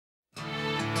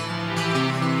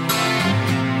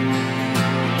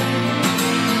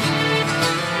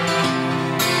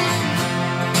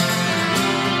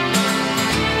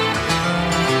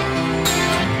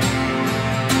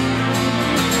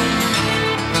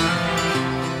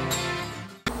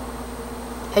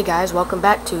Hey guys, welcome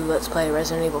back to Let's Play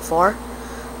Resident Evil 4.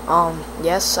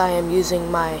 Yes, I am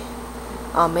using my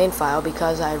main file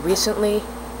because I recently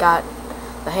got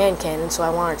the hand cannon, so I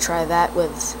want to try that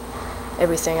with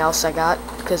everything else I got,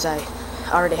 because I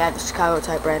already had the Chicago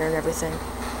typewriter and everything.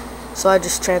 So I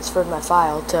just transferred my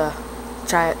file to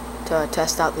try to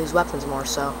test out these weapons more,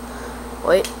 so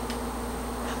wait.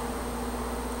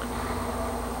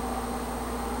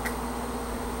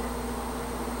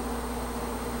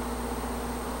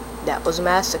 That was a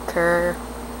massacre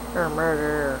or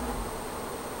murder.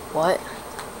 What?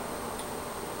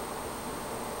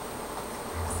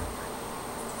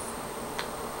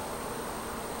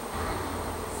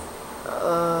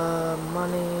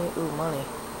 Money. Ooh, money.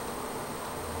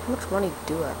 How much money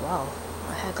do I? Wow.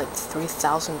 I had like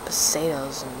 3,000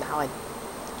 pesetas and now I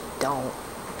don't.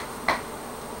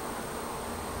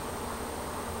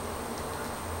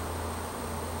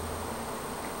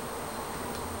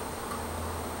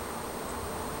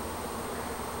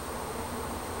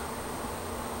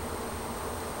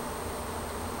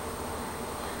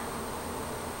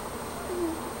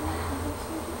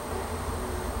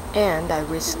 And I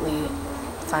recently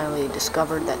finally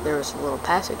discovered that there was a little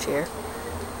passage here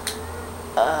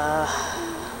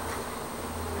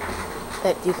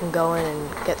that you can go in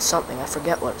and get something. I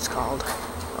forget what it's called.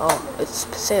 Oh, it's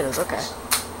pesetas, okay.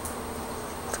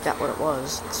 Forgot what it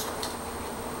was.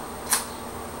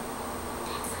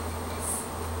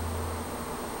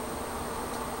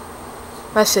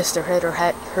 My sister hit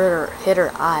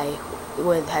her eye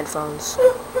with headphones.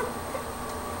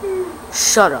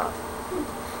 Shut up.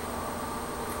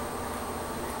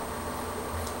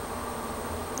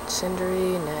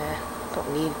 Incendiary, nah,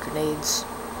 don't need grenades,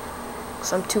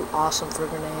 because I'm too awesome for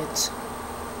grenades.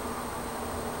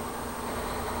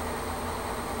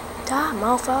 Die,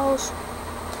 mofos!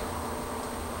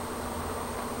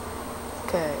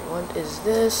 Okay, what is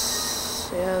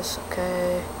this? Yes,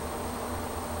 okay.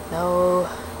 No.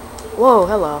 Whoa,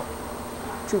 hello.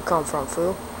 Where'd you come from,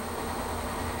 fool?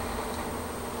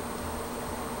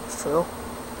 Fool?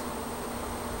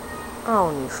 I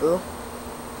don't need fool.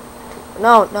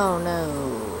 No.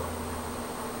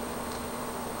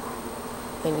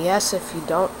 And yes, if you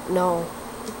don't know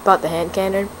about the hand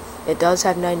cannon, it does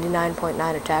have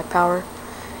 99.9 attack power.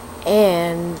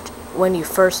 And when you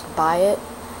first buy it,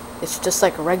 it's just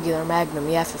like a regular Magnum.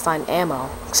 You have to find ammo,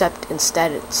 except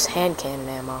instead it's hand cannon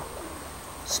ammo.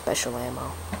 Special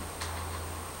ammo.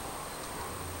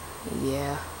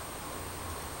 Yeah.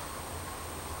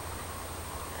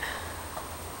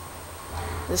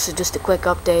 This is just a quick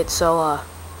update, so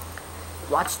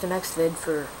watch the next vid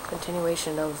for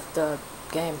continuation of the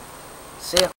game.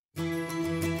 See ya.